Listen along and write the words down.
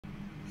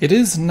It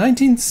is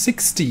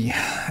 1960,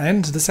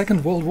 and the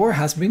Second World War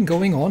has been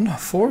going on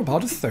for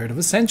about a third of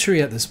a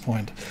century at this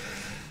point.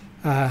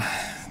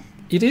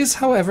 It has,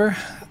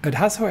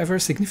 however,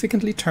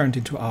 significantly turned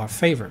into our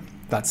favor.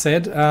 That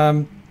said,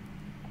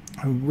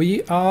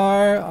 we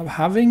are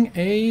having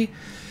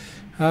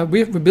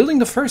we're building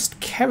the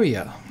first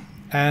carrier,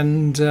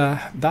 and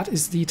that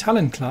is the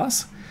Talon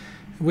class,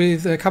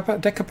 with a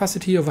deck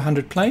capacity of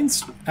 100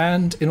 planes,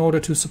 and in order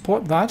to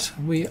support that,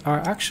 we are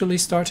actually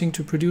starting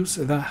to produce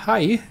the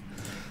High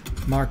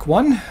Mark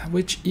I,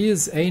 which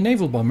is a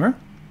naval bomber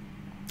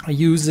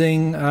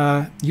using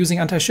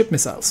anti-ship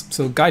missiles,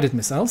 so guided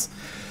missiles,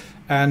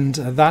 and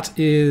that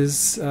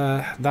is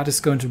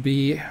going to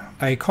be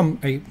a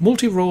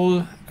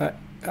multi-role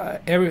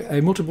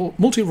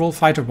multi-role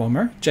fighter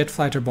bomber, jet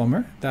fighter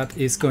bomber, that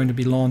is going to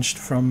be launched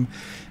from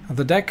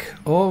the deck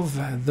of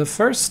the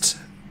first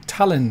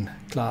Talon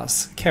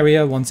class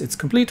carrier once it's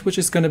complete, which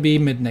is going to be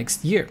mid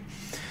next year.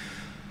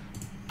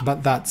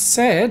 But that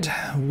said,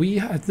 we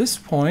at this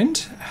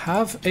point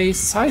have a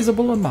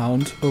sizable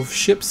amount of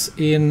ships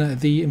in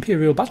the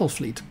Imperial Battle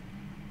Fleet,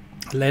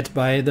 led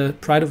by the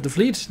pride of the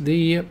fleet,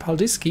 the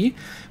Paldiski.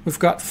 We've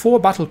got 4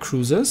 battle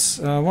cruisers,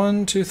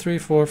 1, 2, 3,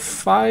 4,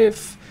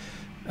 5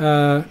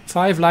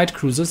 light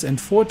cruisers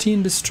and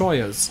 14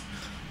 destroyers.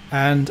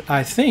 And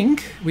I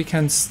think we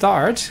can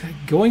start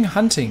going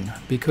hunting,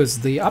 because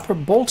the upper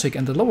Baltic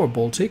and the lower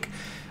Baltic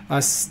are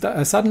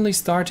suddenly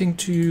starting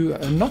to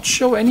not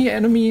show any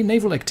enemy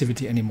naval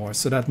activity anymore.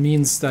 So that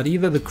means that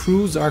either the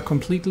crews are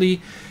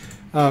completely,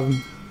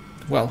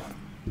 well,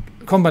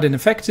 combat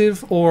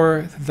ineffective,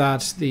 or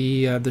that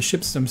the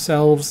ships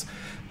themselves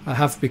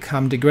have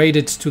become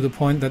degraded to the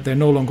point that they're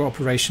no longer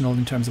operational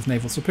in terms of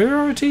naval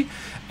superiority,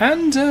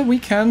 and we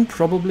can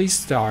probably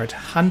start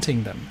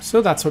hunting them. So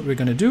that's what we're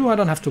going to do. I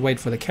don't have to wait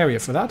for the carrier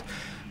for that,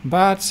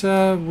 but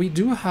we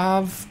do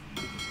have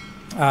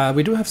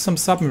some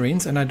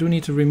submarines, and I do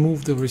need to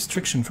remove the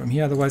restriction from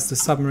here, otherwise the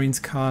submarines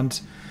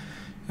can't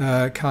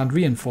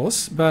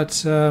reinforce.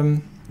 But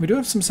we do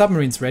have some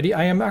submarines ready.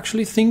 I am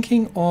actually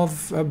thinking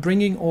of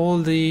bringing all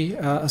the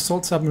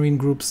assault submarine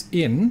groups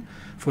in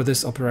for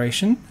this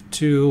operation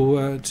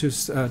to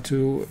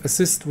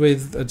assist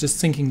with just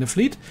sinking the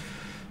fleet.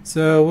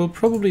 So we'll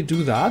probably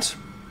do that,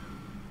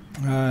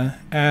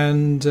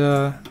 and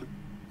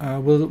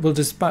we'll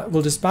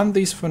disband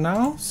these for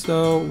now.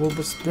 So we'll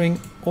just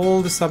bring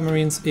all the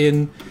submarines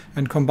in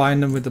and combine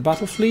them with the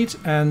battle fleet,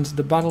 and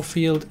the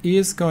battlefield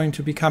is going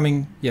to be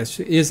coming. Yes,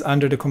 is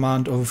under the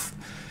command of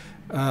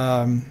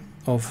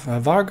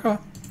Varga.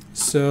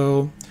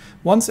 So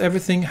once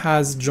everything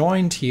has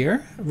joined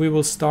here, we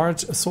will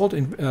start assault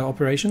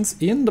operations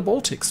in the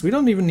Baltics. We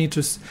don't even need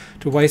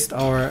to waste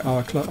our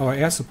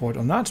air support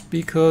on that,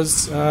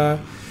 because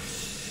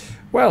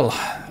well,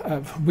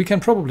 we can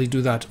probably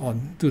do that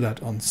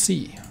on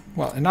sea.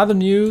 Well, in other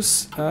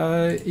news,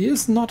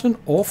 is not an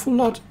awful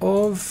lot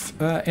of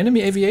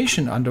enemy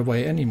aviation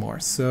underway anymore.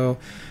 So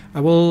I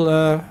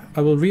will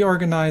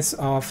reorganize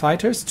our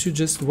fighters to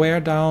just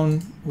wear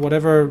down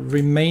whatever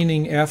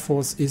remaining air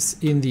force is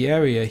in the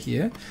area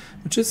here,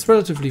 which is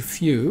relatively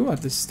few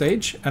at this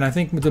stage, and I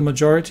think the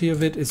majority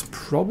of it is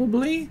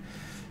probably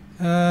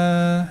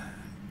not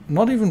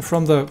even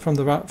from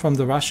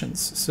the Russians.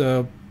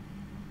 So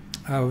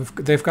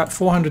they've got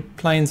 400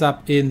 planes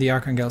up in the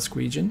Arkhangelsk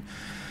region,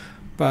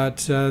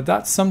 but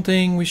that's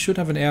something. We should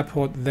have an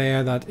airport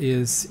there. That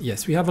is,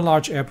 yes, we have a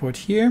large airport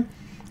here.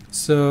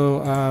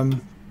 So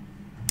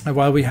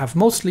while we have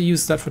mostly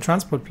used that for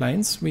transport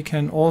planes, we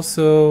can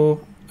also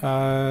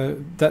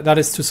that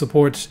is to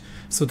support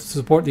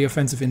the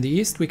offensive in the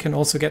east. We can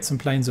also get some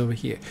planes over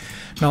here.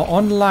 Now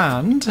on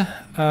land,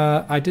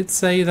 I did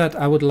say that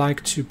I would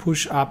like to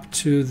push up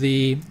to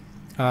the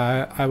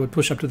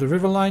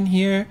river line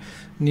here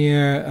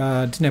near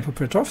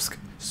Dnepropetrovsk.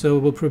 So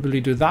we'll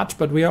probably do that,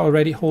 but we are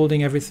already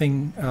holding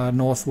everything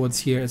northwards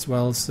here as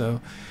well.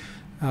 So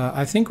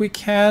I think we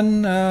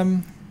can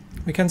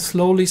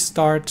slowly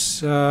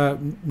start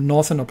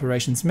northern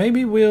operations.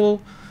 Maybe we'll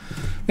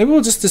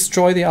just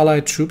destroy the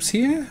Allied troops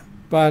here,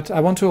 but I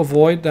want to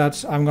avoid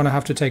that. I'm going to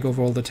have to take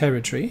over all the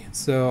territory,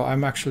 so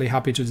I'm actually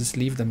happy to just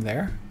leave them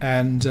there.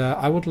 And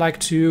I would like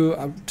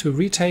to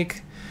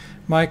retake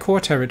my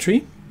core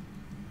territory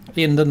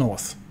in the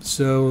north.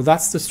 So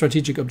that's the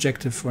strategic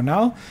objective for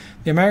now.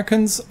 The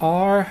Americans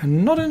are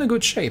not in a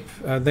good shape.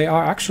 They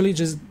are actually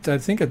just, I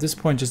think at this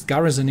point, just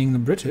garrisoning the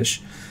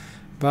British.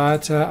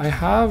 But I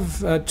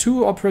have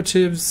two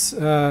operatives.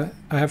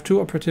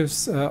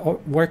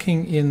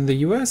 Working in the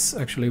U.S.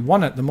 Actually,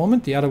 one at the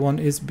moment. The other one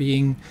is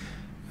being.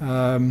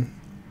 The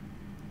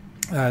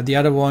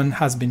other one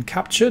has been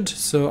captured.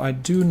 So I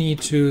do need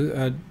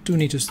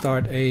to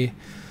start a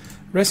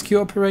rescue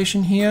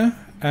operation here,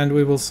 and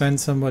we will send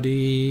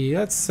somebody.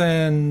 Let's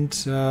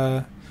send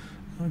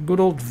good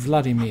old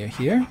Vladimir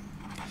here,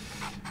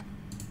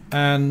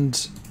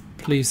 and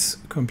please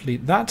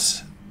complete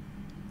that.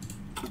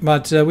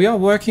 But we are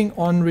working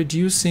on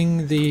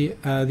reducing the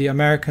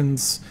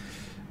Americans'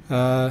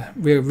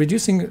 we're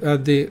reducing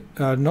the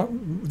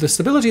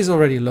stability is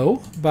already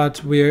low,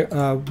 but we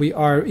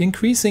are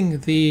increasing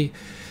the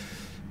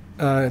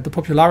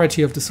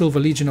popularity of the Silver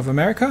Legion of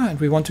America, and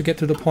we want to get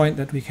to the point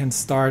that we can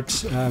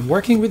start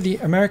working with the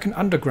American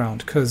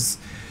underground, because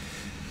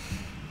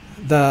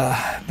the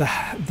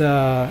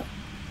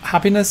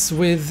happiness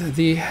with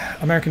the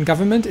American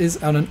government is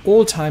on an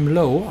all-time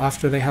low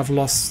after they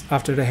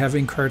have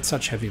incurred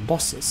such heavy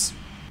losses.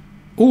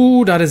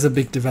 Ooh, that is a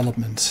big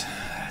development.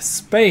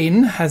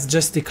 Spain has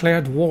just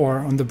declared war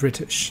on the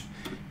British.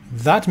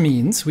 That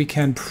means we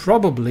can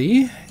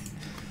probably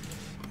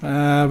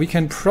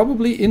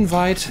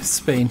invite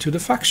Spain to the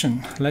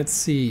faction. Let's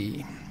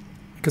see,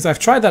 because I've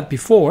tried that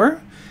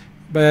before,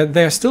 but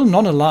they're still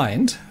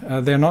non-aligned.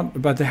 They're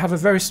not, but they have a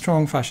very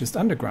strong fascist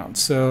underground.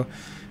 So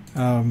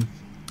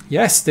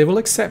yes, they will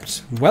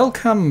accept.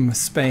 Welcome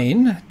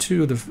Spain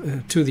to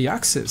the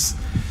Axis.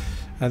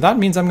 That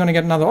means I'm going to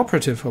get another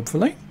operative,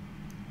 hopefully,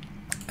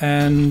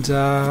 and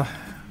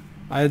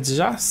I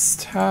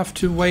just have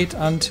to wait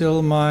until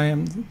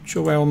I'm not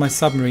sure where all my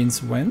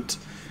submarines went.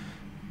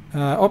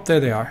 Oh, there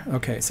they are.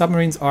 Okay,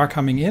 submarines are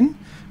coming in.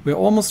 We're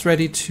almost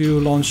ready to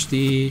launch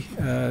the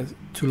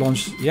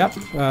yep,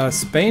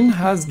 Spain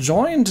has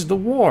joined the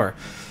war.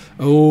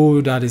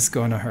 Oh, that is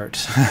gonna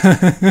hurt.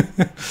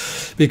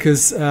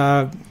 Because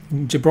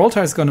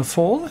Gibraltar is gonna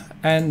fall,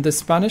 and the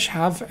Spanish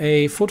have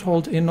a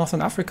foothold in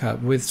Northern Africa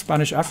with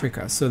Spanish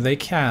Africa, so they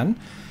can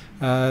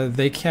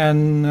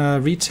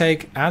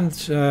retake, and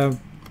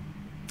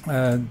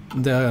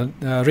the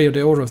Rio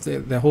de Oro,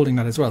 they're holding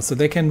that as well, so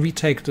they can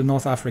retake the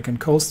North African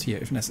coast here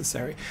if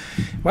necessary.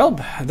 Well,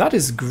 that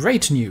is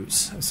great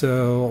news.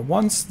 So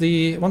once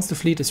the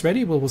fleet is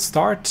ready, we will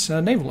start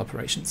naval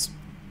operations.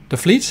 The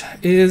fleet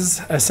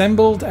is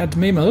assembled at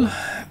Memel,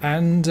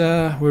 and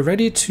we're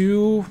ready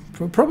to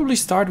probably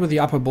start with the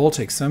Upper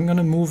Baltic. So I'm going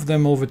to move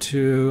them over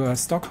to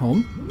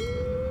Stockholm,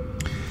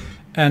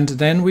 and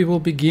then we will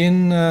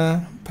begin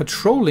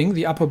patrolling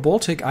the Upper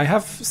Baltic. I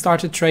have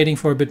started trading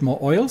for a bit more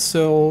oil,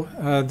 so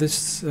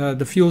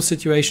the fuel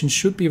situation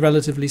should be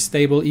relatively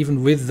stable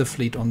even with the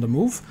fleet on the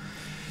move.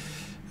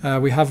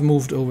 We have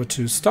moved over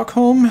to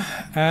Stockholm,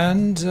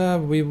 and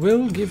we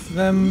will give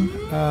them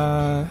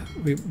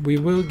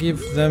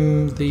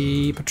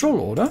the patrol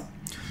order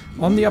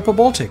on the Upper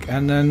Baltic,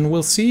 and then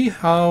we'll see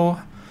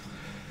how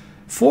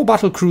 4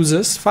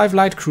 battlecruisers, 5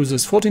 light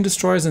cruisers, 14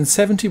 destroyers and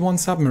 71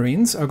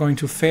 submarines are going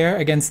to fare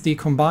against the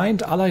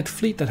combined Allied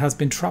fleet that has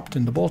been trapped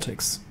in the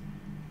Baltics.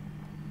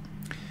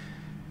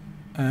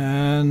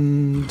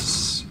 And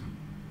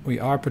we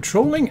are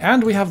patrolling,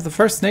 and we have the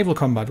first naval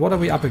combat. What are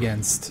we up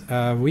against?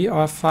 We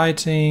are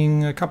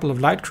fighting a couple of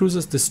light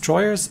cruisers,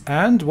 destroyers,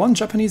 and 1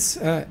 Japanese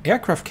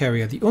aircraft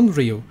carrier, the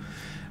Unryu.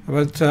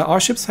 But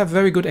our ships have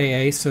very good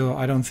AA, so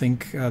I don't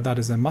think that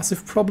is a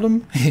massive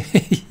problem.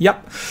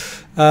 Yep,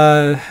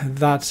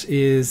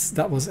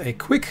 that was a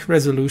quick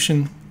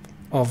resolution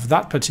of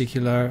that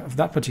particular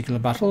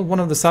battle. One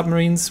of the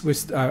submarines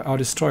with our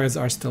destroyers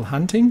are still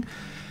hunting,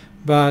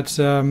 but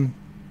the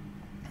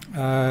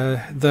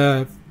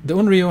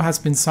Unryu has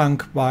been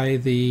sunk by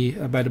the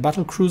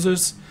battle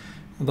cruisers.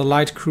 The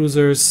light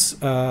cruisers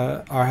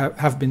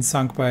have been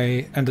sunk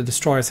by, and the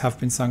destroyers have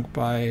been sunk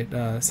by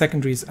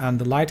secondaries and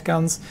the light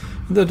guns.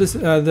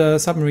 The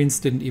submarines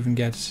didn't even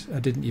get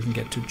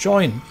to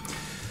join.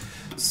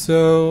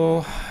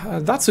 So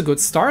that's a good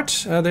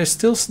start.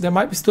 There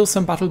might be still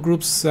some battle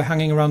groups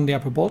hanging around the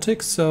Upper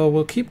Baltic, so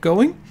we'll keep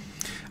going.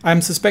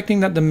 I'm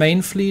suspecting that the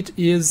main fleet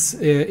is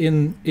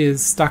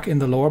stuck in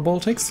the lower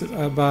Baltics,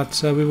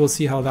 but we will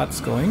see how that's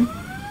going.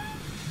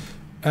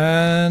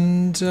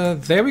 And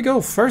there we go.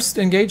 First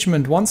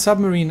engagement. 1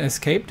 submarine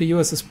escaped, the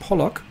USS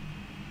Pollock,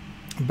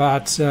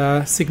 but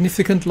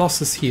significant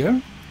losses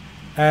here,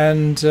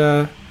 and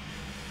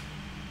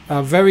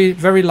very,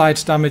 very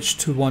light damage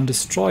to 1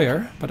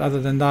 destroyer, but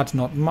other than that,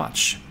 not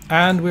much.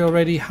 And we're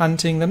already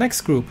hunting the next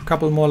group. A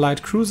couple more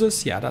light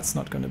cruisers. Yeah, that's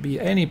not going to be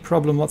any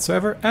problem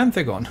whatsoever. And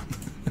they're gone.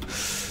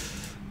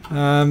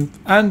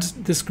 And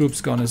this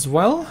group's gone as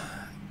well.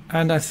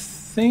 And I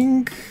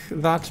think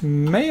that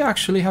may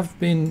have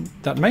been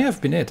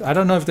it. I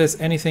don't know if there's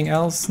anything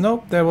else.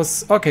 Nope, there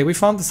was. Okay, we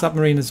found the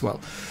submarine as well.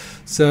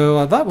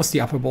 So that was the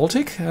Upper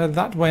Baltic.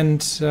 That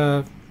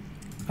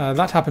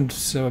happened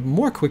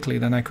more quickly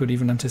than I could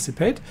even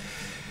anticipate.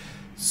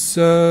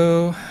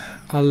 So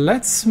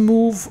let's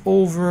move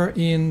over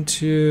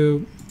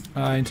into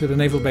the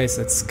naval base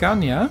at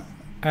Scania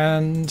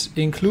and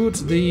include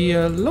the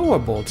lower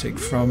Baltic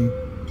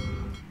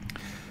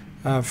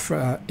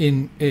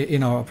in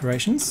our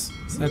operations.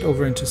 Let's head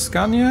over into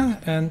Scania,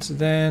 and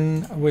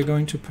then we're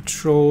going to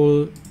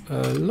patrol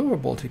lower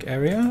Baltic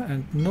area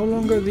and no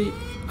longer the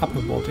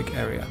Upper Baltic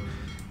area,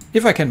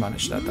 if I can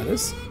manage that. That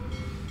is.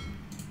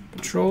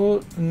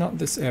 Patrol, not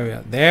this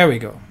area. There we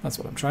go. That's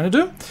what I'm trying to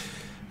do.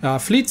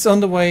 Fleet's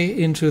on the way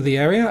into the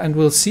area, and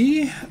we'll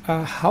see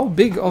how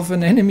big of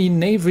an enemy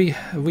navy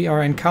we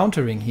are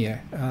encountering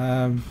here.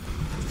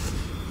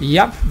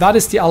 Yep, that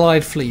is the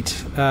Allied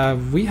fleet.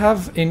 We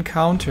have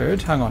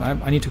encountered, hang on,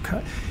 I need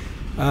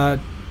to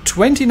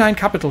 29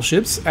 capital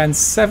ships and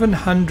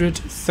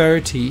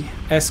 730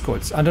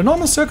 escorts. Under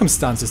normal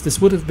circumstances,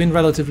 this would have been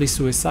relatively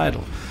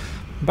suicidal.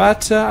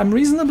 But I'm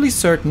reasonably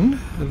certain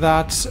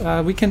that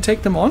we can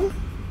take them on.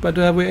 But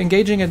we're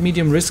engaging at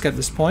medium risk at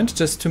this point,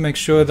 just to make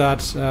sure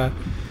that,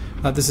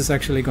 that this is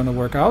actually going to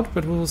work out.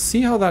 But we'll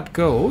see how that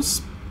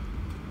goes.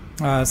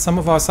 Some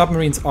of our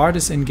submarines are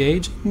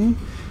disengaging.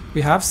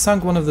 We have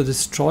sunk one of the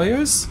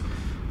destroyers.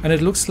 And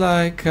it looks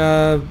like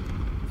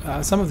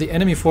some of the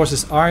enemy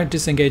forces are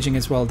disengaging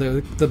as well.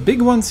 The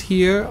big ones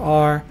here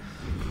are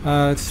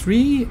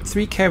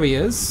three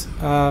carriers,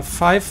 9.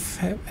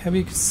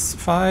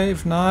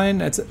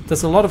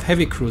 There's a lot of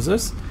heavy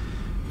cruisers,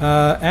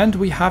 and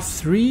we have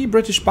 3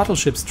 British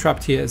battleships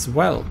trapped here as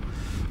well.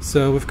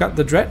 So we've got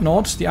the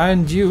Dreadnought, the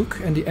Iron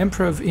Duke, and the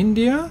Emperor of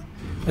India,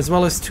 as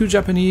well as 3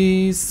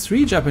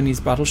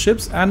 Japanese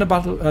battleships and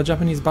a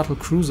Japanese battle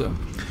cruiser.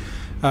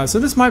 So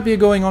this might be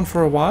going on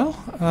for a while.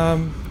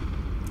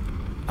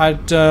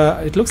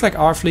 It looks like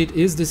our fleet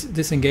is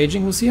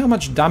disengaging. We'll see how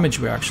much damage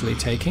we're actually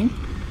taking.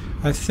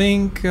 I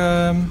think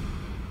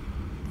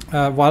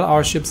while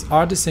our ships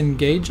are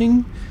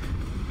disengaging,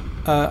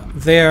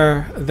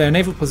 their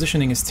naval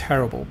positioning is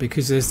terrible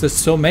because there's just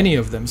so many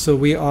of them. So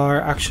we are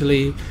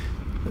actually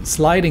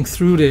sliding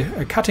through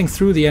cutting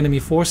through the enemy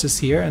forces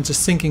here and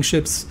just sinking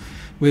ships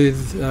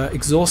with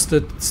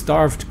exhausted,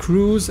 starved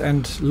crews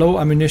and low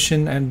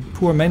ammunition and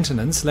poor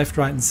maintenance left,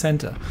 right, and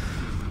center.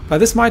 But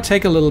this might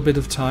take a little bit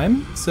of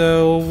time,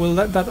 so we'll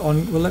let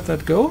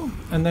that go,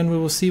 and then we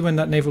will see when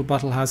that naval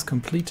battle has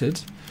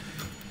completed.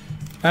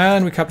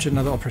 And we captured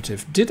another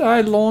operative. Did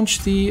I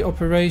launch the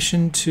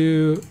operation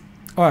to...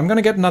 Oh, I'm going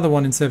to get another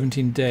one in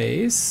 17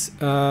 days.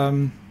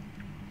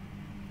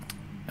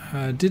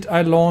 Did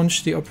I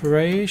launch the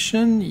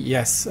operation?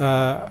 Yes,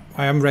 I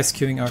am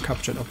rescuing our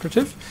captured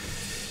operative.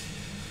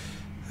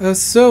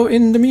 So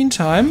in the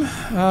meantime,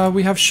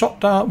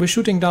 we're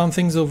shooting down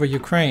things over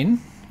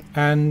Ukraine,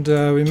 and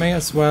we may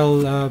as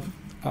well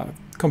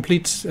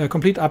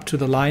complete up to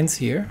the lines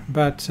here.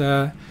 But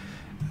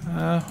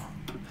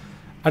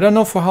I don't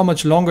know for how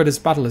much longer this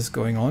battle is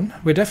going on.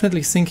 We're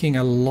definitely sinking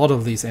a lot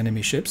of these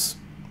enemy ships,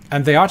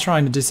 and they are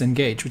trying to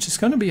disengage, which is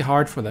going to be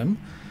hard for them.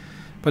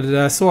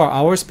 But so are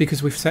ours,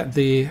 because we've set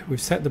the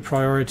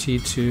priority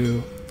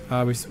to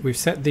we've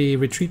set the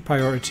retreat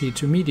priority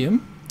to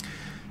medium.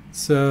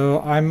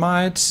 So I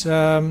might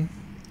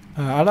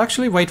I'll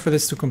actually wait for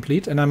this to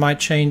complete, and I might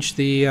change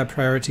the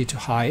priority to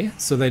high,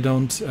 so they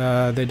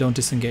don't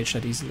disengage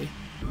that easily.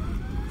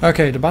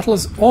 Okay, the battle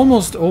is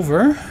almost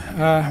over.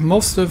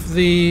 Most of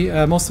the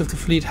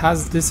fleet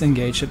has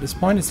disengaged at this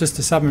point. It's just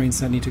the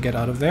submarines that need to get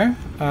out of there,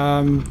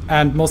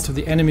 and most of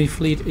the enemy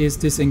fleet is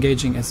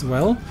disengaging as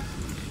well.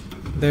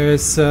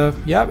 There's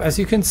yeah, as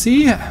you can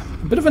see, a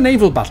bit of a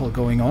naval battle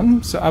going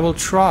on. So I will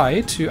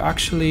try to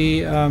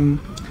actually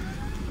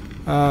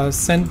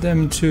send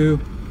them to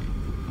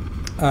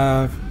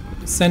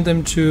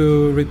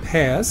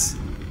repairs,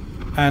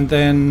 and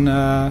then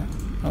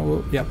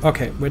yeah,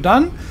 okay, we're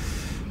done.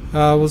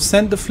 We'll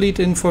send the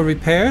fleet in for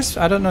repairs.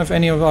 I don't know if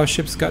any of our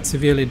ships got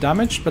severely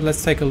damaged, but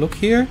let's take a look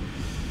here.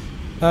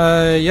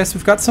 Yes,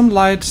 we've got some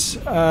light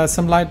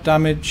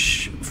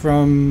damage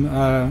from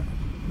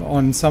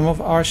on some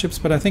of our ships,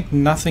 but I think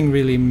nothing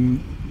really,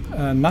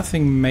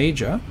 nothing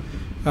major.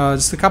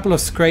 Just a couple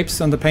of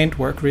scrapes on the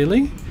paintwork,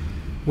 really.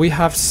 We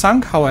have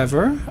sunk,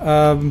 however,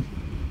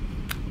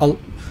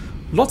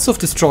 lots of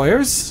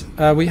destroyers.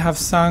 We have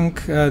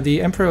sunk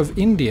the Emperor of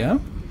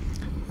India.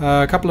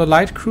 A couple of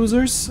light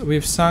cruisers.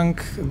 We've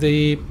sunk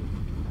a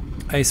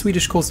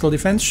Swedish coastal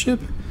defense ship,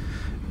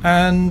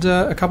 and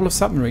a couple of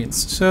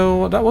submarines.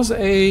 So that was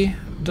a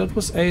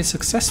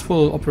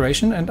successful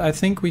operation, and I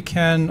think we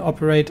can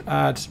operate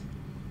at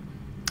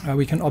a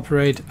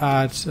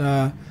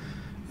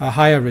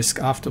higher risk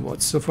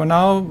afterwards. So for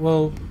now,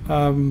 we'll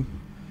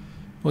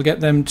get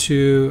them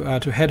to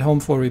head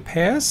home for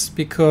repairs,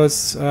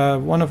 because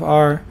one of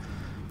our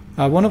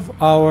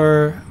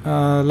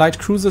light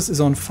cruisers is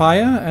on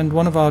fire, and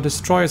one of our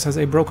destroyers has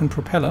a broken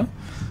propeller.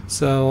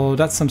 So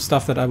that's some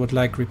stuff that I would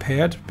like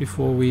repaired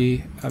before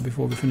we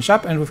finish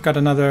up. And we've got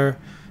another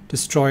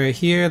destroyer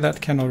here that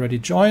can already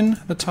join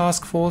the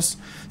task force.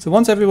 So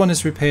once everyone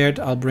is repaired,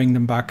 I'll bring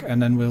them back,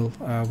 and then we'll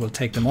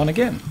take them on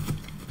again.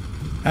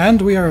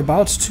 And we are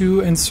about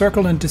to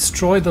encircle and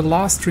destroy the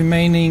last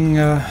remaining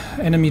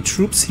enemy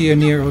troops here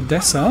near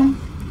Odessa.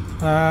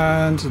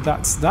 And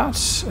that's that.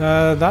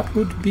 That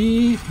would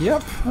be,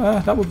 yep,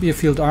 that would be a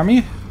field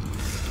army.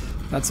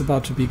 That's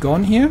about to be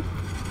gone here.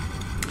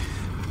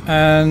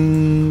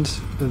 And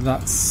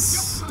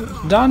that's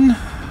done.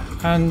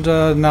 And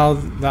now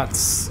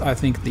that's, I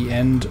think, the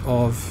end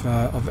of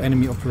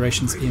enemy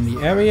operations in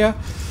the area.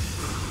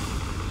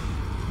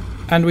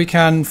 And we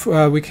can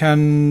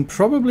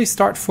probably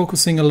start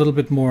focusing a little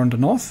bit more on the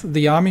north.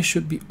 The army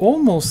should be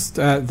almost,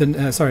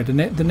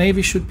 the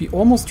navy should be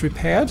almost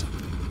repaired.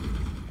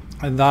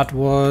 And that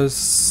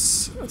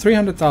was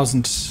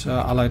 300,000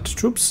 Allied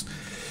troops.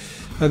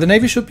 The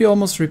navy should be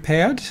almost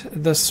repaired.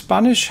 The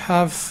Spanish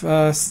have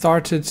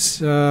started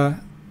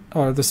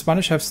or the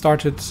Spanish have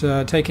started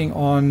taking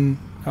on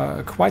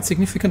quite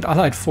significant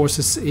Allied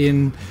forces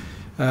in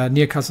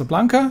near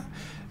Casablanca,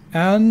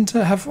 and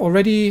have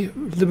already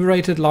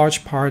liberated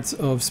large parts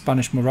of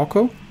Spanish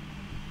Morocco.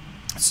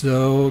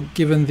 So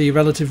given the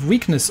relative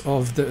weakness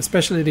of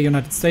especially the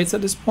United States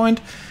at this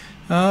point,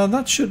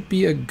 that should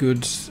be a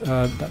good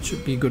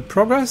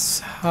progress.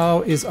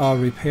 How is our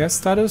repair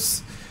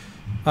status?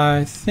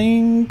 I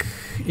think,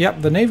 yeah,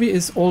 the Navy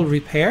is all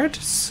repaired,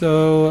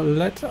 so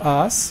let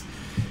us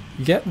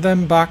get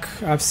them back.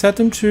 I've set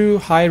them to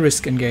high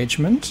risk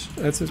engagement.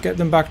 Let's get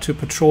them back to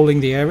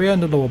patrolling the area in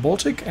the lower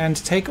Baltic and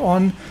take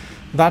on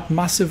that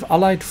massive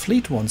Allied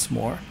fleet once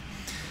more.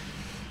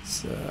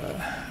 So,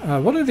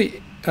 what are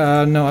the...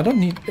 no, I don't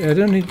need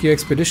the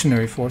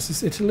expeditionary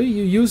forces. Italy,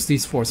 you use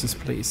these forces,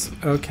 please.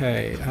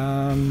 Okay,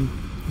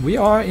 we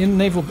are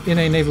in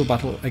a naval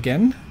battle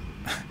again.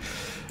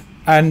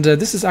 And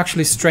this is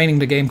actually straining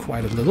the game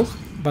quite a little.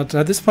 But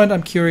at this point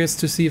I'm curious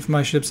to see if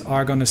my ships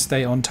are going to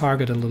stay on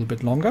target a little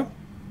bit longer.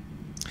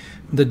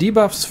 The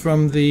debuffs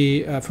from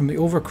the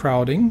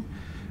overcrowding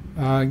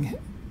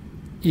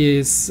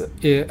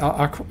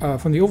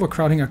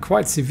are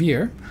quite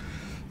severe.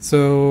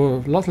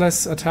 So a lot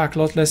less attack, a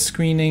lot less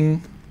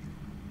screening,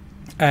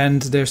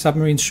 and their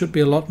submarines should be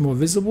a lot more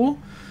visible.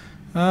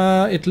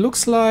 It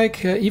looks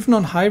like even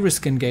on high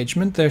risk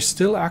engagement they're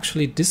still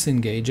actually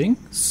disengaging.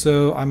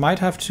 So I might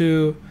have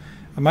to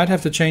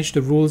change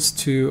the rules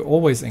to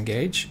always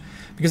engage,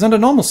 because under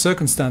normal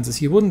circumstances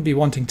you wouldn't be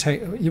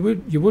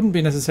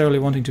necessarily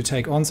wanting to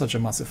take on such a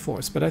massive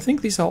force. But I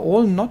think these are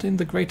all not in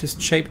the greatest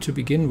shape to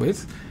begin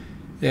with.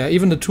 Yeah,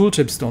 even the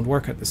tooltips don't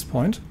work at this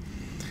point.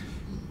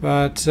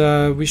 But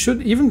we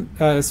should even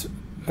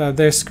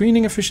their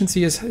screening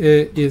efficiency is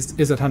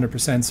at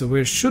 100%, so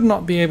we should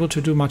not be able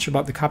to do much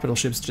about the capital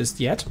ships just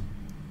yet,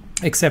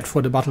 except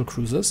for the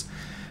battlecruisers.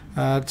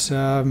 But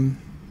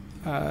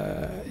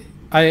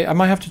I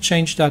might have to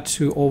change that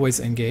to always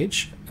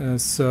engage.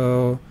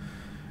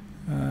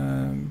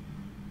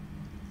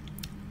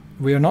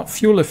 We are not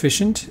fuel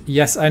efficient.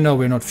 Yes, I know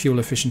we're not fuel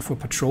efficient for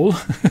patrol.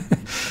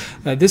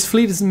 This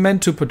fleet is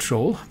meant to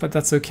patrol, but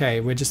that's okay.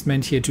 We're just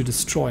meant here to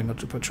destroy, not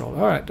to patrol.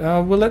 All right,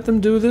 we'll let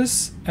them do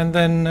this, and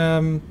then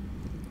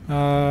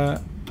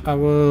I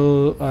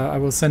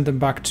will send them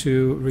back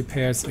to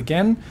repairs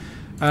again,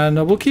 and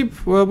we'll keep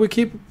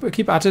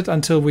at it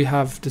until we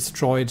have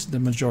destroyed the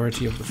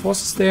majority of the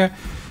forces there.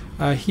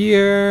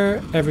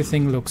 Here,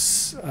 everything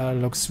looks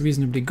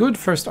reasonably good.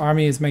 First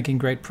Army is making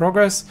great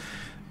progress.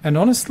 And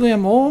honestly,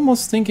 I'm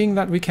almost thinking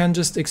that we can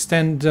just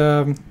extend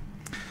Germany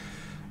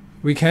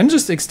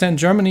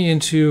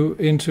into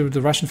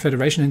the Russian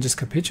Federation and just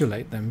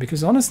capitulate them,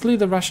 because honestly,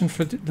 the Russian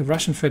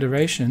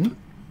Federation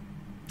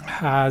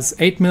has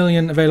 8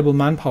 million available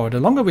manpower.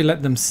 The longer we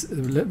leave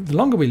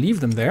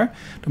them there,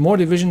 the more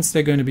divisions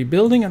they're going to be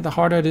building, and the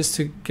harder it is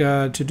to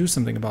do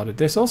something about it.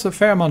 There's also a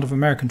fair amount of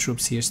American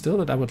troops here still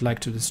that I would like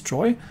to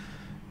destroy.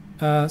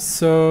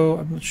 So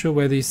I'm not sure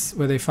where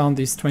they found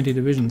these 20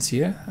 divisions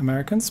here,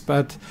 Americans,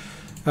 but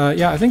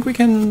yeah, I think we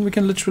can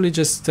literally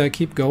just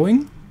keep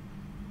going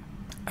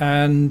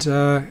and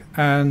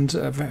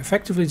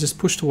effectively just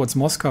push towards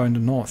Moscow in the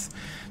north.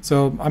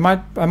 So I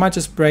might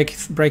just break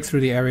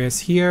through the areas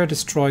here,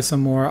 destroy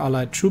some more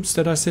Allied troops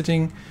that are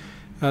sitting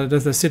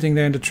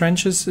there in the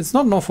trenches. It's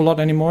not an awful lot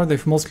anymore.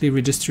 They've mostly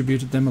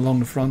redistributed them along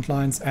the front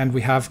lines, and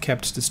we have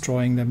kept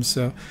destroying them.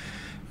 So.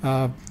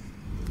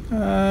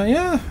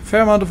 Yeah,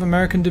 fair amount of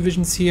American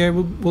divisions here.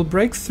 We'll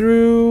break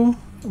through.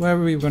 Where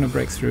are we going to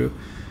break through?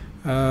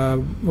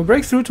 We'll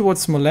break through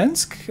towards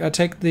Smolensk.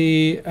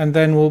 And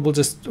then we'll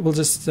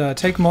just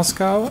take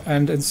Moscow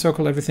and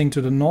encircle everything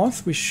to the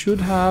north. We should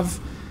have.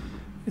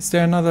 Is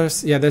there another?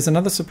 Yeah, there's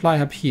another supply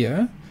hub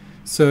here.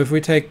 So if we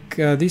take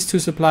these two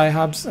supply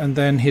hubs and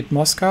then hit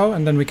Moscow,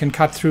 and then we can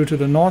cut through to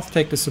the north,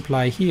 take the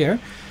supply here.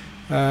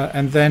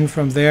 And then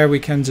from there we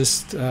can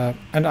just,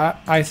 and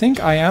I think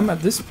I am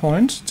at this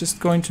point just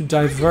going to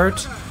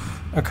divert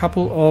a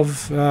couple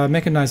of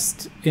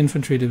mechanized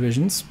infantry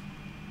divisions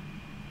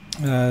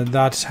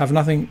that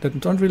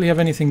don't really have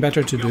anything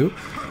better to do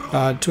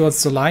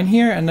towards the line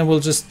here, and then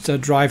we'll just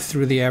drive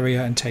through the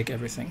area and take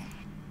everything.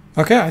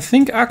 Okay, I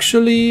think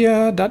actually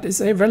that is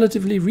a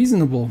relatively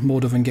reasonable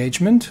mode of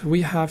engagement.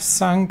 We have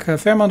sunk a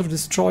fair amount of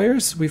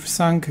destroyers. We've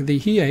sunk the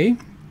Hiei,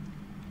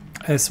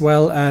 as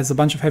well as a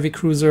bunch of heavy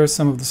cruisers,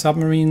 some of the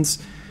submarines,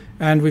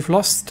 and we've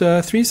lost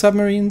 3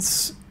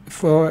 submarines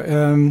for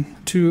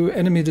 2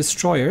 enemy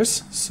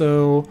destroyers.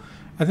 So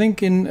I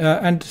think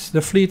and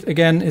the fleet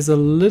again is a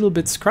little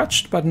bit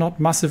scratched, but not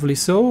massively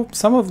so.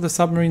 Some of the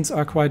submarines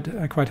are quite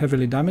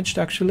heavily damaged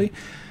actually,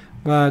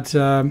 but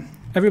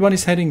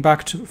everybody's heading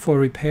back for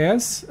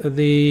repairs.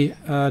 The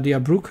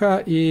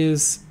Abruka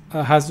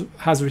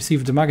has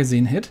received a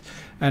magazine hit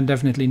and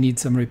definitely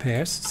needs some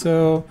repairs.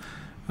 So.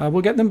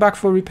 We'll get them back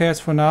for repairs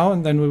for now,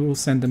 and then we will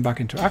send them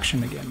back into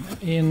action again.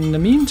 In the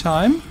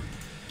meantime,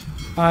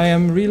 I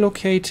am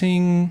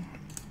relocating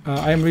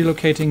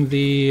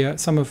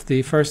some of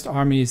the First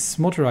Army's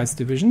motorized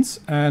divisions,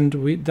 and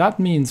that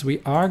means we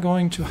are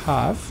going to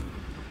have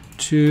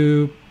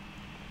to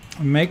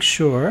make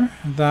sure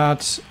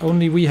that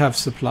only we have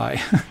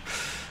supply.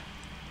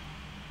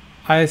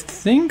 I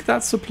think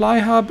that supply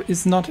hub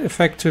is not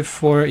effective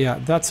for, yeah,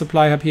 that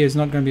supply hub here is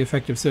not going to be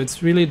effective. So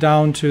it's really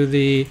down to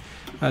the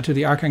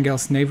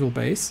Arkhangelsk naval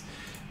base.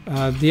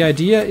 The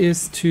idea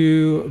is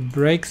to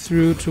break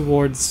through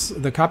towards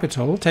the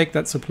capital, take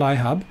that supply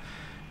hub,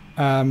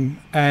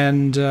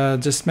 and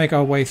just make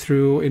our way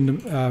through in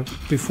the,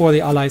 before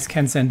the Allies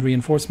can send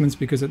reinforcements,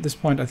 because at this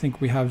point I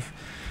think we have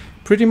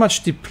pretty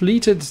much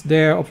depleted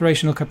their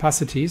operational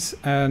capacities,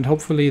 and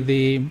hopefully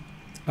the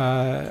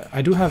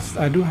I do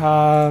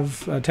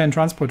have 10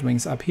 transport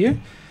wings up here.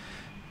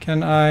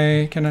 Can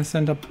I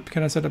set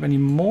up any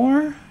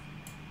more?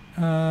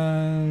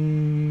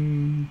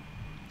 No,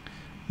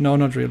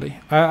 not really.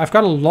 I've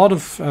got a lot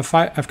of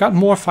I've got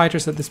more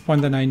fighters at this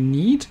point than I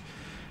need,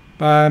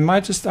 but I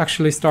might just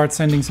actually start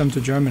sending some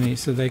to Germany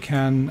so they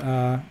can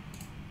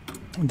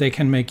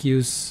make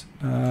use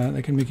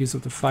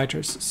of the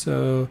fighters.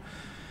 So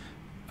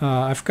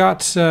I've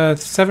got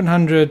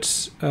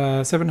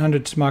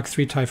 700 Mark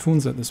III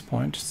Typhoons at this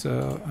point,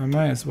 so I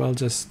might as well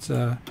just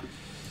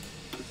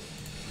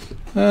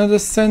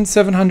send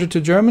 700 to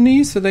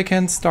Germany so they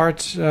can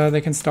start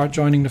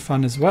joining the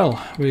fun as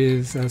well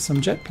with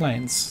some jet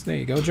planes. There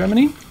you go,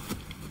 Germany.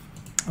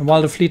 And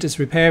while the fleet is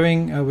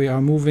repairing,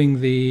 we're moving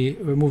the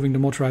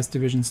motorized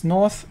divisions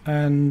north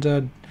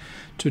and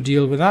to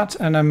deal with that.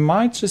 And I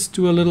might just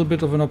do a little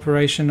bit of an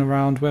operation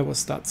around, where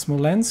was that,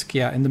 Smolensk?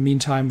 Yeah, in the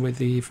meantime with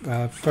the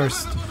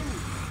first.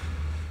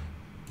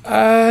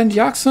 And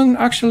Yaksun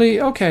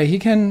actually, okay,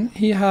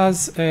 he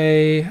has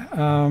a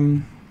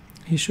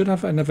he should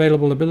have an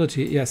available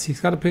ability. Yes, he's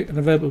got an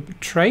available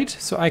trait,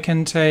 so I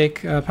can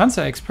take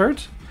Panzer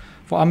Expert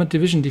for Armored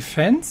Division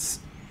Defense.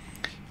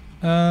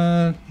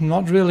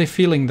 Not really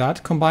feeling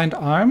that. Combined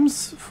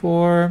Arms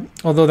for,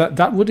 although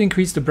that would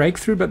increase the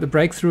breakthrough, but the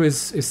breakthrough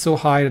is so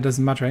high it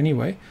doesn't matter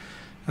anyway.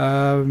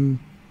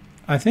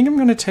 I think I'm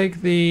going to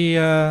take the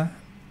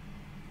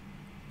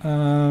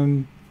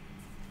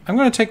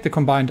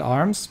Combined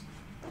Arms.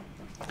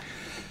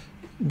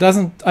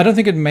 I don't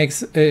think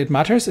it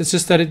matters. It's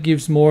just that it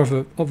gives more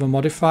of a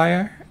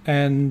modifier,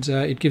 and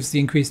it gives the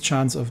increased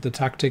chance of the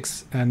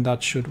tactics, and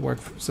that should work.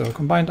 So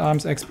Combined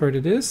Arms Expert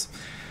it is.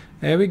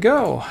 There we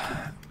go.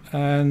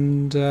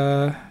 And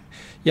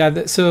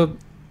yeah, so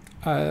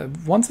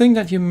one thing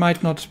that you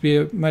might not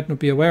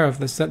be aware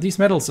of is that these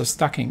medals are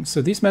stacking.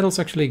 So these medals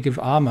actually give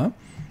armor.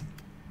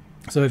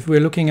 So if we're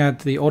looking at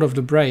the Order of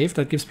the Brave,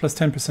 that gives plus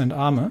 10%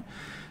 armor.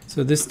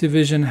 So this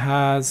division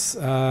has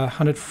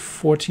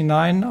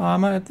 149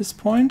 armor at this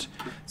point.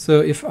 So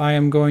if I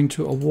am going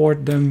to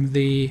award them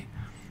the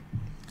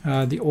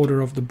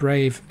Order of the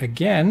Brave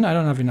again, I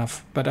don't have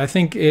enough, but I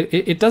think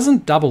it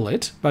doesn't double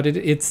it, but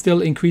it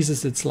still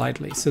increases it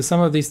slightly. So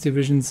some of these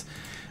divisions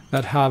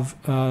that have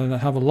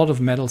a lot of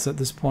medals at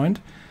this point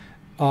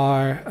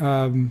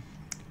are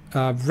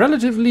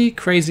relatively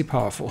crazy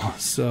powerful.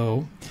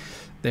 So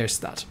there's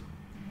that.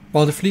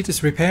 While the fleet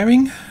is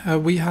repairing,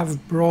 we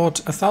have brought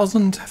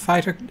 1,000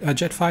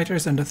 jet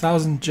fighters and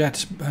 1,000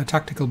 jet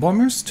tactical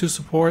bombers to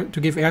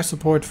give air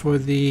support for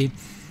the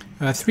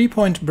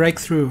 3-point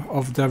breakthrough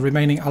of the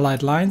remaining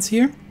Allied lines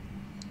here.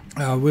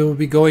 We will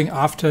be going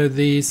after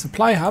the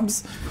supply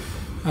hubs,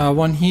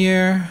 one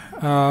here,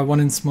 one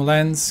in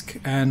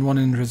Smolensk, and one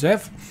in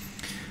Rzeszów.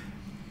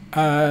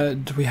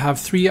 We have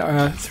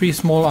three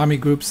small army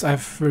groups.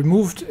 I've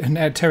removed in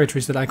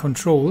territories that I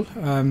control.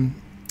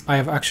 I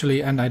have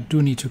actually, and I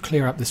do need to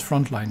clear up this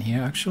front line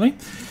here actually.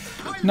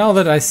 Now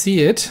that I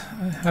see it,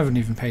 I haven't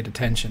even paid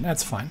attention,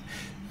 that's fine.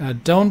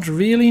 Don't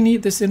really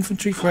need this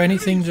infantry for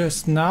anything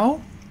just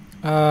now.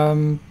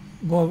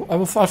 Well,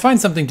 I'll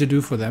find something to do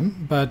for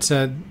them, but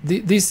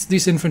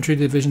these infantry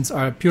divisions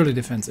are purely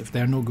defensive.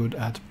 They're no good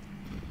at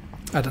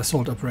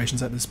assault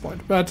operations at this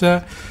point. But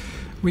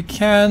we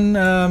can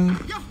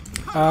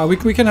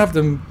have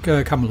them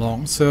come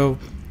along. So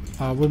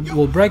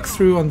we'll break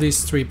through on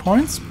these 3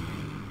 points.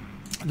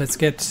 Let's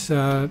get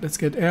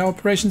air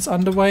operations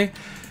underway.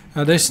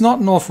 There's not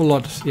an awful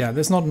lot. Yeah,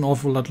 there's not an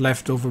awful lot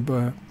left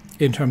over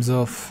in terms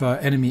of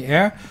enemy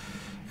air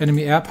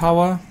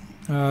power.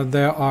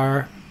 There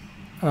are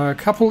a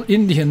couple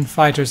Indian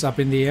fighters up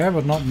in the air,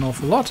 but not an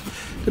awful lot.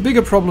 The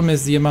bigger problem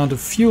is the amount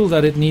of fuel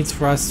that it needs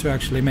for us to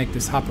actually make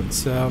this happen.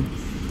 So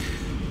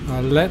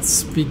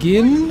let's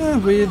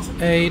begin with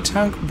a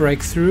tank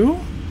breakthrough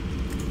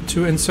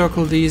to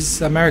encircle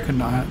these American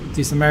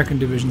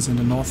divisions in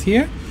the north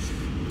here.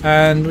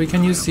 And we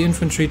can use the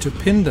infantry to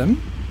pin them.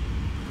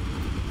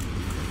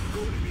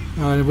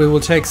 We will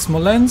take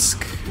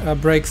Smolensk,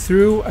 break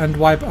through, and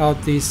wipe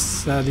out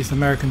these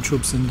American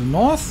troops in the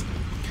north.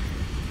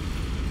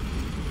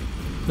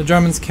 The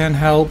Germans can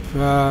help.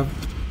 The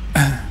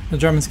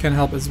Germans can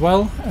help as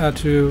well.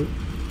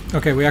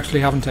 Okay, we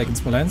actually haven't taken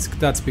Smolensk.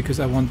 That's because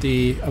I want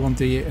to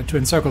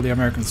encircle the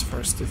Americans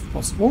first, if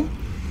possible.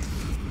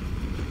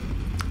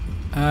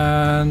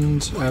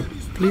 And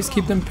please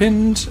keep them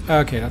pinned.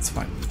 Okay, that's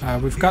fine.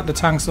 We've got the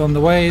tanks on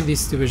the way.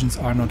 These divisions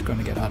are not going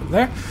to get out of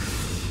there.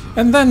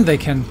 And then they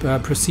can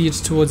proceed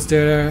towards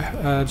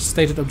their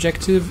stated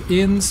objective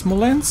in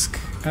Smolensk.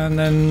 And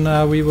then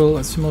we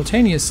will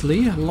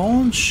simultaneously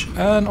launch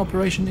an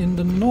operation in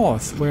the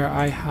north, where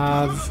I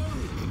have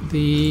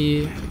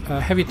the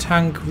heavy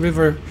tank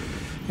river,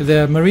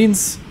 the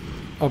Marines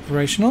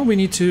operational. We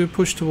need to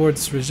push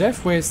towards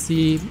Rzeszów. Where's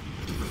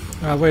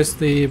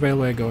the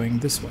railway going?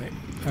 This way.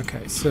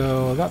 Okay,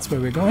 so that's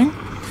where we're going.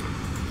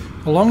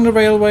 Along the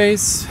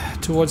railways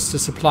towards the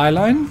supply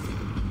line.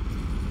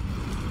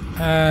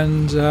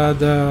 And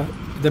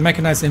the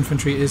mechanized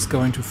infantry is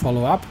going to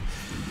follow up.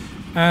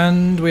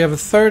 And we have a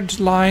third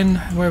line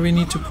where we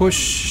need to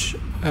push,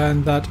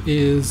 and that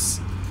is,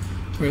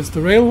 where's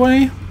the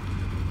railway?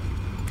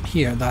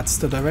 Here, that's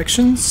the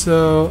direction.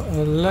 So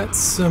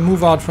let's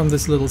move out from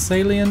this little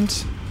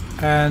salient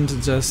and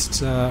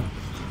just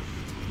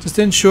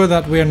ensure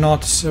that we're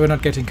not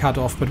getting cut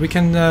off. But we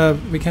can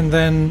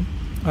then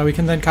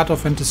cut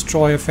off and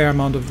destroy a fair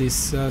amount of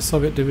these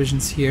Soviet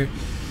divisions here.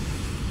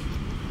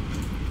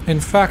 In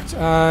fact,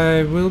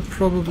 I will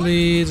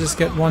probably just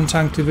get one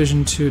tank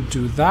division to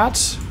do that,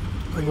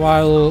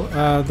 while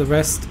the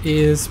rest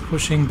is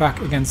pushing back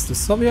against the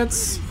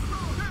Soviets.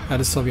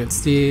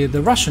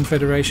 The Russian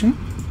Federation.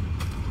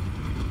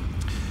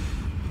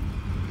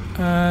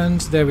 And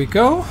there we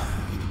go.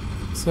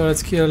 So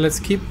let's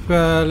keep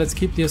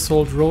the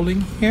assault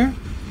rolling here.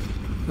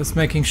 Just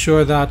making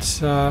sure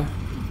that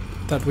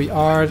we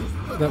are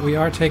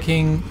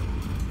taking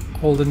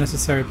all the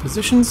necessary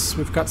positions.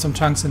 We've got some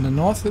tanks in the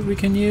north that we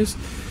can use.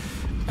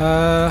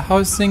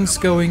 How's things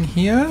going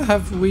here?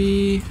 Have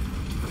we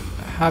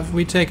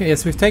taken?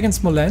 Yes, we've taken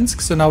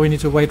Smolensk. So now we need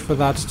to wait for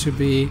that to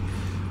be.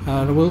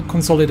 We'll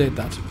consolidate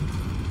that.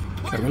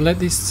 Okay, we'll let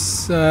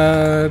these.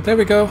 There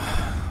we go.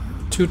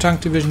 2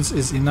 tank divisions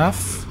is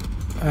enough,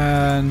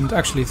 and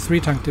actually 3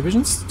 tank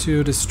divisions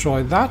to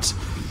destroy that.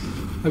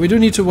 We do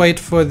need to wait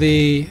for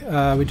the.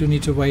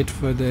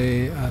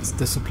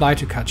 The supply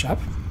to catch up.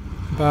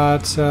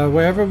 But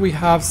wherever we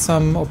have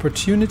some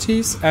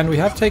opportunities, and we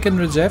have taken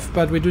Rzeszów,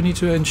 but we do need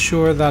to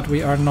ensure that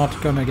we are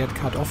not going to get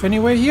cut off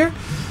anywhere here.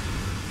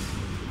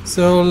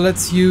 So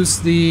let's use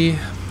the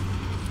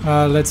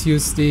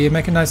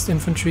mechanized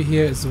infantry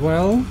here as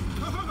well.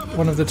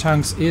 One of the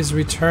tanks is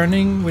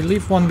returning. We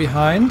leave one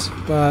behind,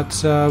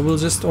 but we'll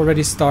just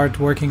already start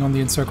working on the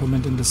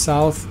encirclement in the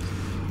south,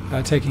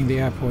 taking the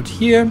airport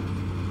here.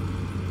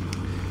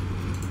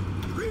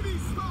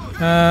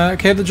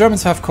 Okay, the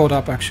Germans have caught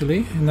up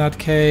actually. In that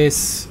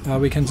case,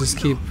 we can just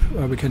keep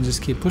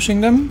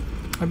pushing them,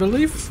 I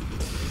believe.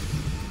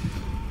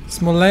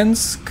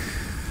 Smolensk,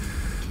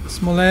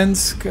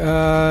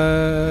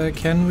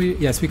 can we?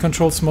 Yes, we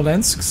control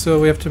Smolensk, so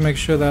we have to make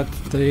sure that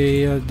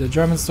the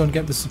Germans don't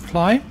get the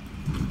supply,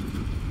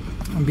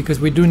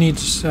 because we do need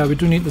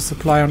the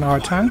supply on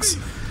our tanks.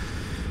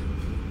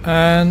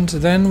 And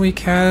then we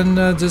can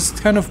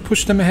just kind of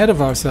push them ahead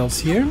of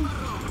ourselves here.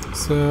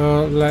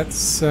 So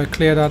let's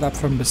clear that up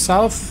from the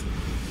south,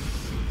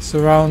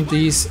 surround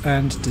these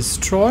and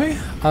destroy.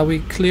 Are we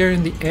clear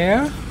in the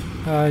air?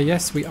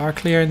 Yes, we are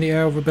clear in the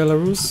air over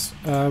Belarus.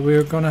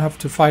 We're gonna have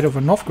to fight over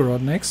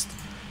Novgorod next,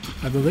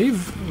 I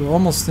believe. We're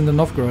almost in the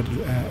Novgorod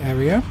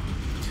area.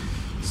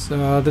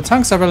 So the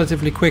tanks are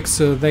relatively quick,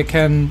 so they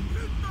can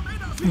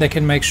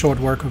make short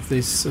work of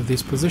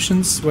these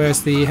positions,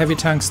 whereas the heavy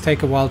tanks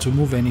take a while to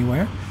move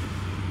anywhere.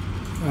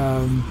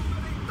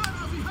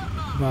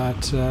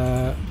 But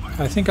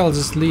I think I'll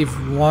just leave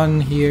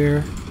one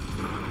here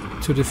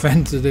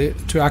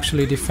to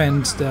actually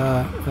defend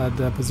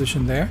the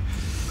position there.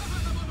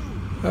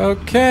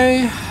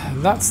 Okay,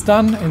 that's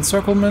done.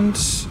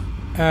 Encirclement,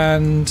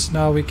 and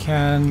now we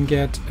can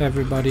get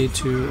everybody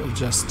to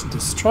just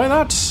destroy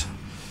that.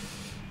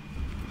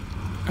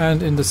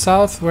 And in the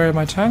south, where are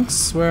my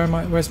tanks?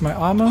 Where's my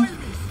armor?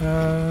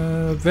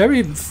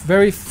 Very,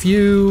 very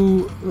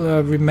few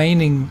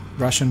remaining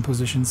Russian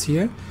positions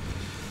here.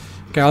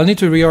 Okay, I'll need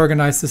to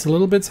reorganize this a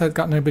little bit, so it's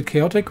gotten a bit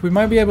chaotic. We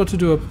might be able to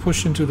do a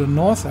push into the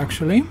north,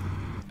 actually,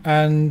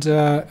 and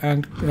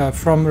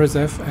from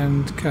Rzeszów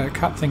and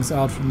cut things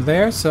out from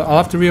there. So I'll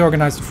have to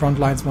reorganize the front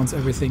lines once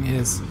everything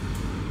is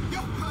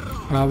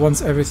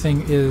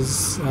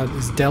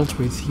dealt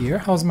with here.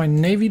 How's my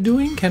navy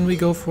doing? Can we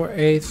go for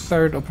a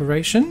third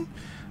operation,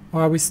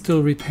 or are we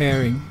still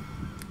repairing?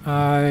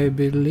 I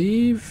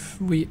believe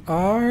we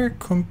are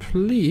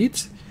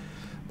complete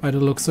by the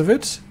looks of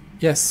it.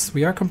 Yes,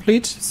 we are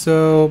complete.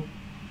 So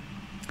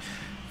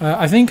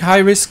I think high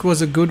risk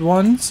was a good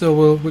one.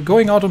 So we're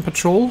going out on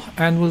patrol,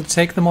 and we'll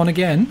take them on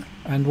again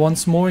and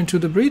once more into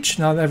the breach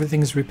now that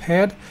everything is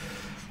repaired.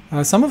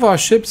 Some of our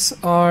ships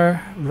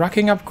are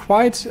racking up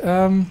quite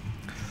the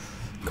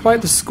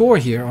score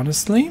here,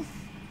 honestly.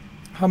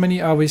 How many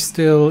are we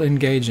still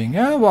engaging?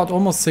 Yeah, about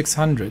almost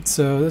 600.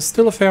 So there's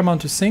still a fair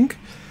amount to sink.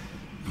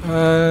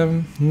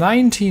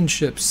 19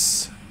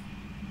 ships.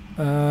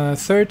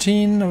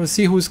 13. We'll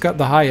see who's got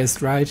the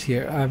highest right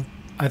here.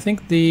 I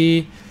think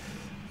it's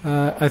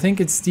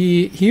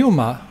the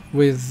Hiuma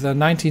with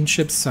 19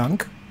 ships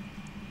sunk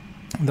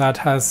that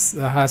has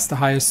the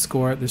highest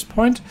score at this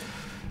point.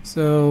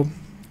 So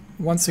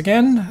once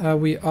again,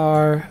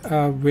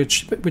 we're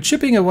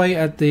chipping away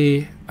at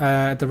the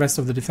rest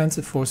of the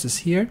defensive forces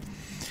here,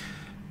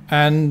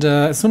 and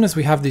as soon as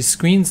we have these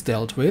screens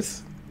dealt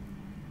with,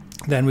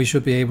 then we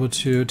should be able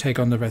to take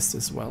on the rest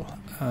as well.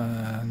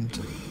 And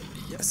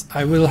yes,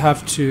 I will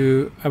have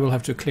to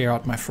clear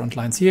out my front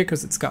lines here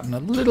because it's gotten a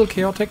little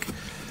chaotic.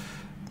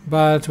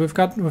 But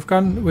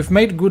we've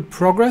made good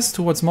progress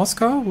towards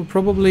Moscow. We'll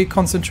probably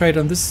concentrate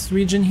on this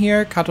region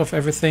here, cut off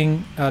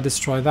everything,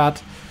 destroy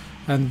that,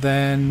 and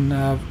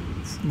then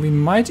we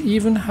might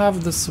even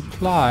have the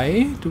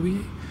supply. Do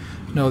we?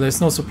 No,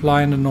 there's no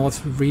supply in the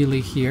north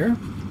really here.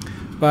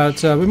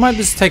 But we might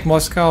just take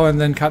Moscow and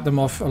then cut them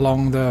off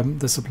along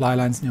the supply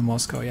lines near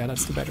Moscow. Yeah,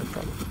 that's the better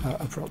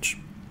approach.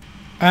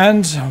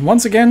 And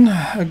once again,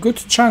 a good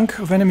chunk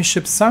of enemy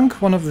ships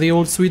sunk. One of the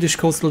old Swedish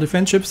coastal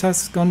defense ships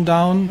has gone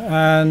down,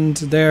 and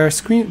they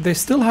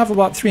still have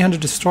about 300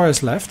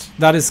 destroyers left.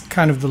 That is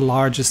kind of the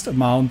largest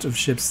amount of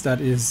ships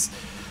that is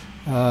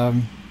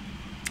in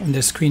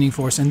their screening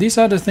force. And these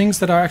are the things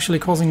that are actually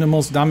causing the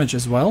most damage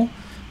as well.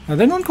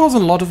 They don't cause a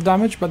lot of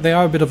damage, but they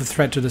are a bit of a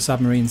threat to the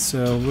submarines,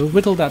 so we'll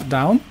whittle that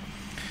down.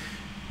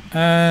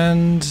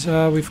 And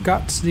we've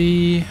got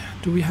the...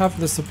 Do we have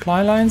the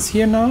supply lines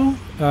here now?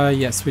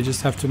 Yes, we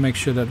just have to make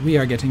sure that we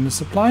are getting the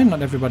supply,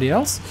 not everybody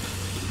else.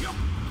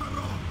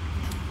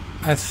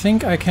 I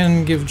think I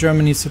can give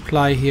Germany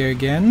supply here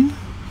again.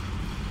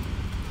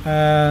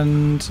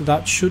 And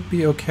that should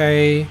be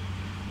okay.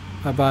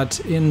 But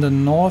in the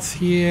north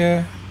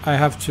here, I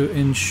have to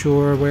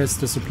ensure where's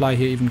the supply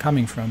here even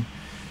coming from.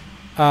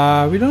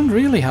 We don't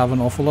really have an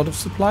awful lot of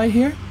supply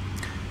here.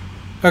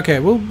 Okay,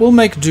 we'll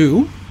make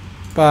do.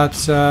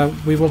 But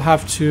we will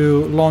have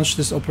to launch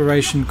this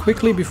operation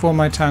quickly before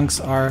my tank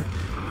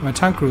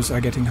crews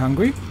are getting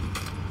hungry.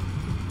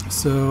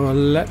 So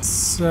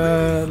let's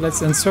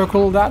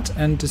encircle that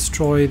and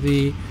destroy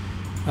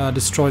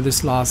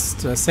this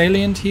last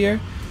salient here.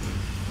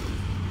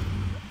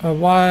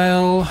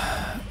 While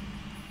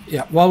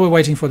we're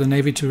waiting for the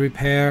navy to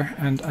repair,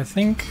 and I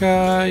think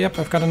yep,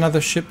 I've got another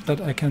ship that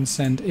I can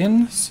send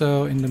in.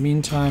 So in the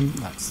meantime,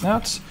 that's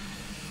that.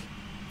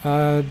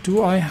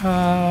 Do I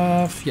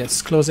have...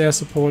 Yes, close air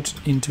support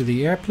into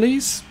the air,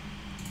 please.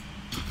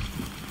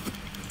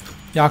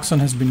 Jackson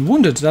has been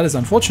wounded. That is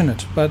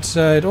unfortunate, but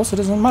it also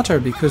doesn't matter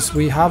because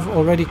we have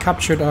already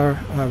captured our...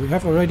 we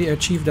have already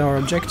achieved our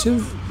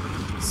objective.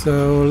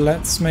 So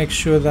let's make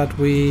sure that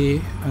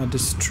we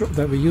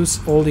use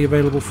all the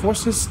available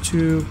forces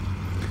to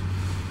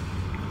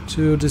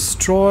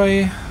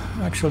destroy...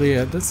 Actually,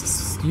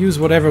 let's use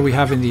whatever we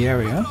have in the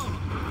area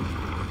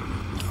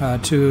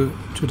to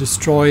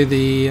destroy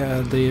the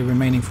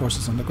remaining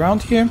forces on the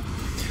ground here.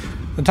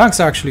 The tanks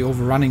are actually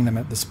overrunning them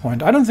at this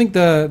point. I don't think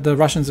the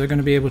Russians are going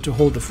to be able to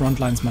hold the front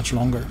lines much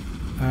longer.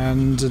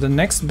 And the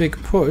next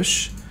big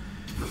push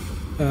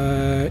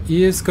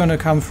is going to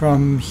come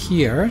from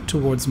here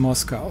towards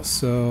Moscow.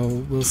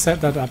 So we'll set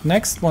that up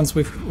next once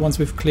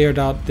we've cleared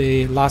out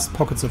the last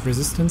pockets of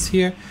resistance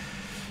here.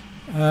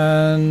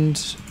 And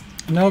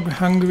now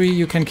Hungary,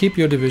 you can keep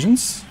your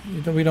divisions.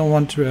 We don't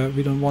want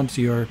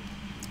your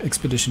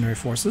expeditionary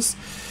forces.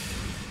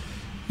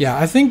 Yeah,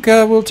 I think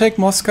we'll take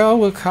Moscow,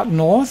 we'll cut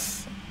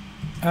north,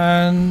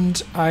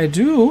 and I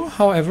do,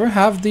 however,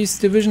 have these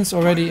divisions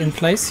already in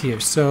place here.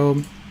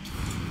 So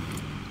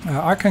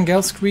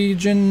Arkhangelsk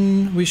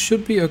region, we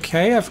should be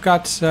okay. I've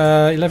got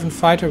 11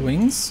 fighter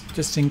wings,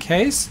 just in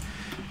case,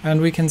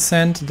 and we can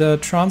send the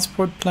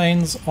transport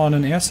planes on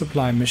an air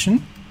supply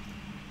mission.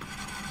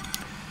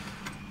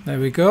 There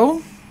we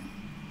go.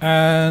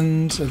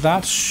 And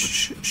that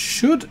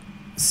should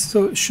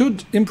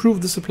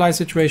improve the supply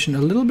situation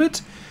a little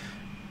bit.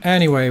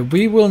 Anyway,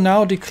 we will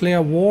now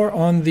declare war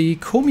on the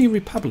Komi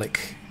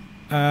Republic,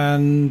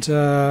 and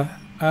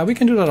we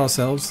can do that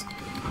ourselves.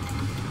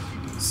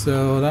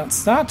 So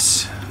that's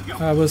that.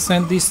 We'll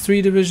send these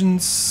 3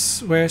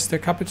 divisions. Where's their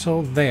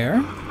capital?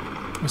 There.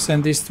 We'll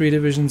send these 3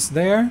 divisions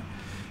there,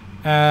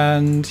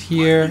 and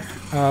here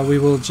we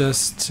will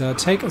just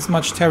take as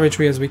much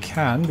territory as we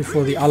can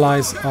before the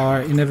Allies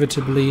are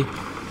inevitably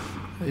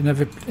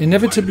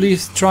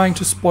trying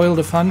to spoil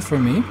the fun for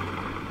me.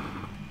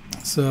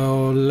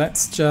 So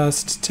let's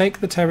just take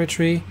the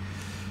territory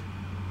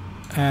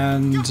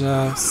and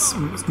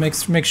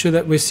make sure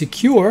that we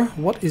secure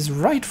what is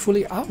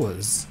rightfully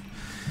ours.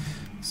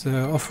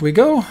 So off we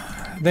go.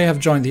 They have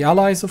joined the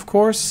Allies, of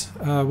course,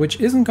 which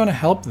isn't going to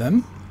help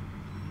them.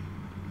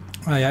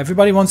 Yeah,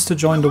 everybody wants to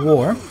join the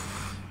war.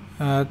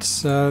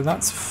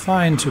 That's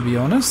fine, to be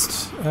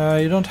honest.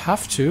 You don't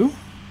have to.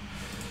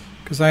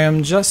 Because I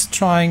am just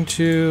trying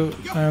to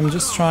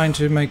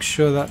make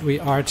sure that we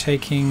are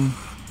taking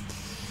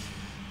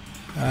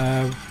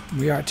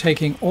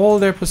all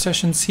their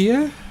possessions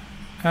here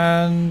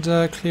and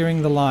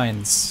clearing the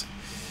lines.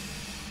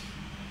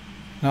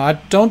 Now I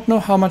don't know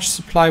how much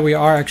supply we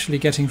are actually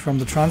getting from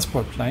the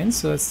transport planes,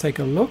 so let's take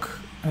a look.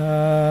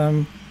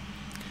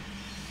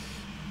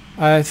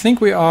 I think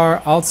we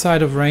are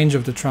outside of range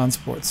of the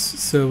transports,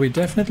 so we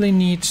definitely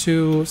need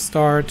to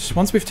start,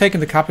 once we've taken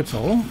the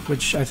capital,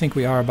 which I think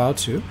we are about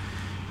to,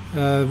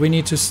 we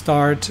need to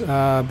start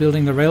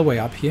building the railway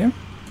up here.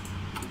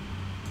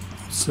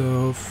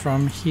 So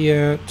from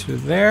here to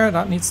there,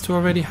 that needs to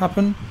already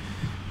happen.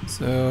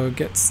 So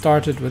get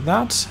started with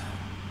that.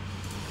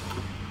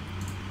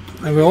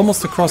 And we're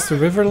almost across the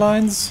river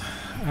lines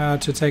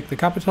to take the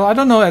capital. I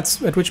don't know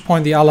at which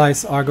point the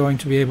Allies are going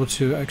to be able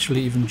to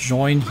actually even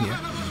join here.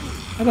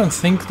 I don't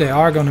think they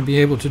are going to be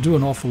able to do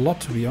an awful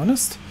lot, to be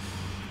honest.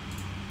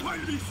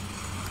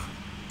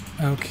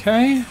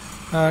 Okay,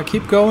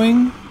 keep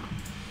going.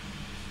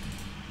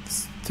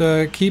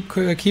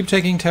 Keep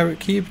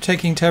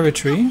taking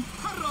territory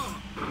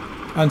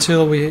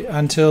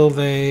until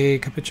they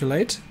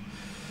capitulate.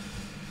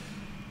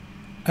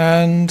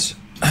 And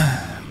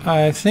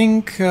I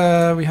think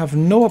we have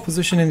no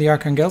opposition in the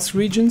Arkhangelsk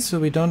region, so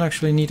we don't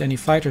actually need any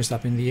fighters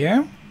up in the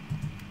air.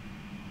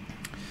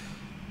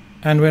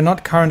 And we're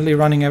not currently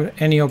running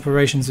any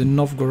operations in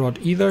Novgorod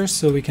either,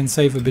 so we can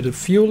save a bit of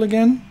fuel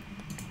again.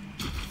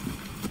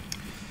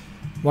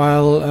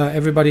 While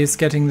everybody is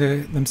getting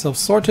themselves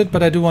sorted,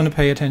 but I do want to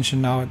pay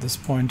attention now at this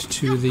point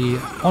to the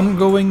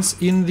ongoings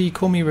in the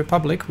Komi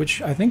Republic,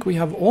 which I think we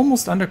have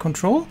almost under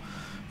control.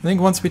 I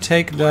think once we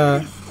take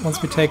the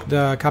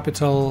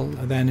capital,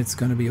 then it's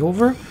going to be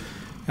over.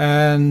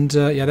 And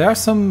yeah, there are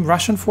some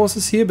Russian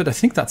forces here, but I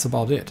think that's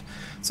about it.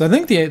 So I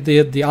think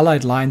the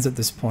Allied lines at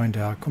this point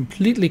are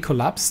completely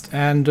collapsed,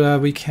 and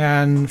we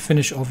can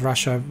finish off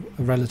Russia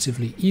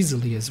relatively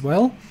easily as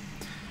well.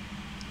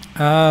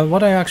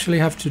 What I actually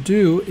have to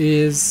do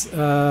is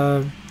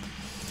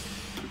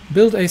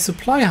build a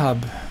supply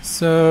hub.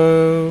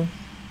 So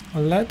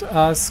let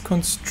us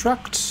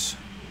construct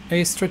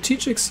a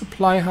strategic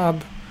supply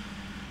hub,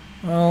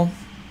 well,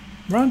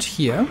 around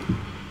here.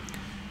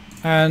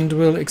 And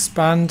we'll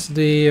expand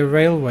the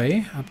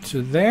railway up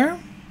to there.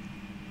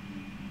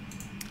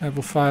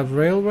 Level 5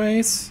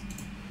 railways.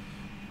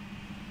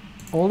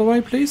 All the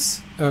way,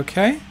 please.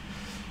 Okay.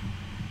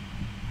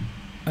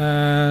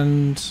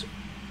 And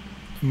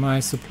my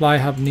supply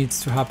hub needs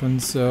to happen,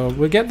 so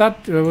we'll get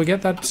that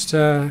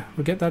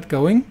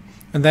going,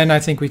 and then I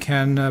think we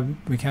can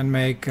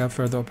make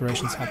further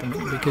operations happen,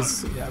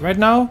 because yeah, right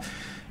now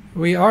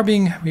we are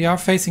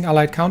facing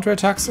Allied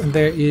counterattacks, and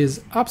there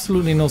is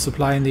absolutely no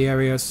supply in the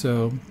area,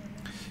 so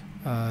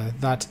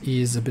that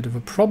is a bit of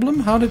a problem.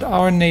 How did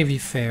our navy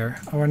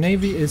fare? Our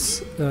navy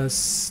is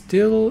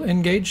still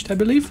engaged, I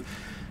believe.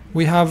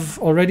 We have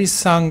already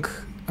sunk.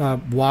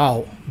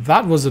 Wow,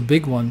 that was a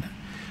big one.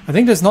 I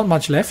think there's not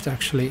much left,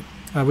 actually.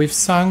 We've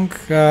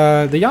sunk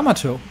the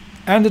Yamato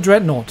and the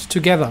Dreadnought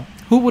together.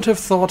 Who would have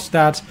thought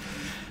that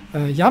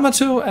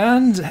Yamato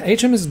and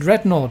HMS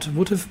Dreadnought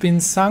would have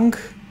been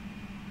sunk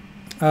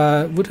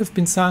by...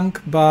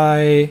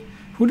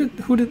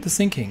 Who did the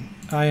sinking?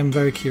 I am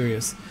very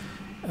curious.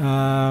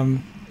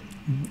 Who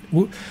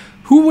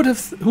would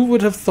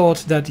have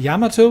thought that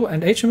Yamato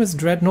and HMS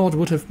Dreadnought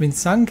would have been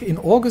sunk in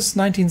August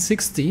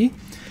 1960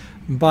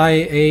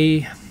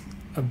 by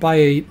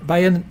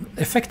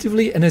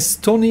effectively an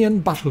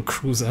Estonian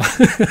battlecruiser?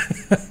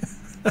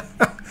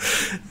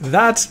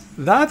 That,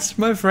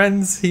 my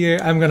friends, here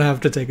I'm gonna have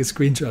to take a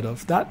screenshot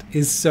of. That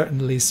is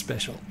certainly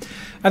special.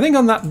 I think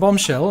on that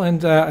bombshell,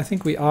 and I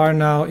think we are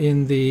now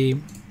in the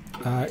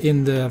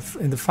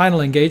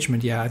final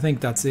engagement. Yeah, I think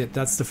that's it.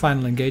 That's the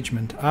final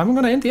engagement. I'm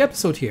gonna end the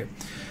episode here.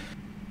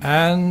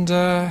 And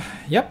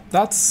yep,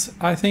 that's,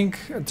 I think,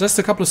 just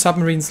a couple of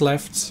submarines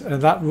left.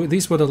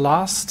 These were the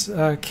last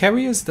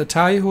carriers, the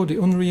Taiho, the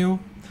Unryu,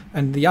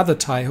 and the other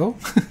Taiho.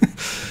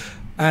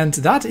 And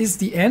that is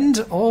the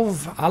end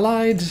of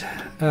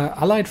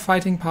Allied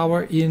fighting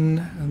power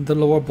in the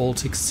lower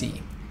Baltic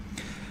Sea.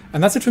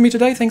 And that's it for me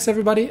today. Thanks,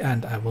 everybody,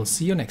 and I will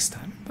see you next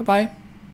time. Bye-bye.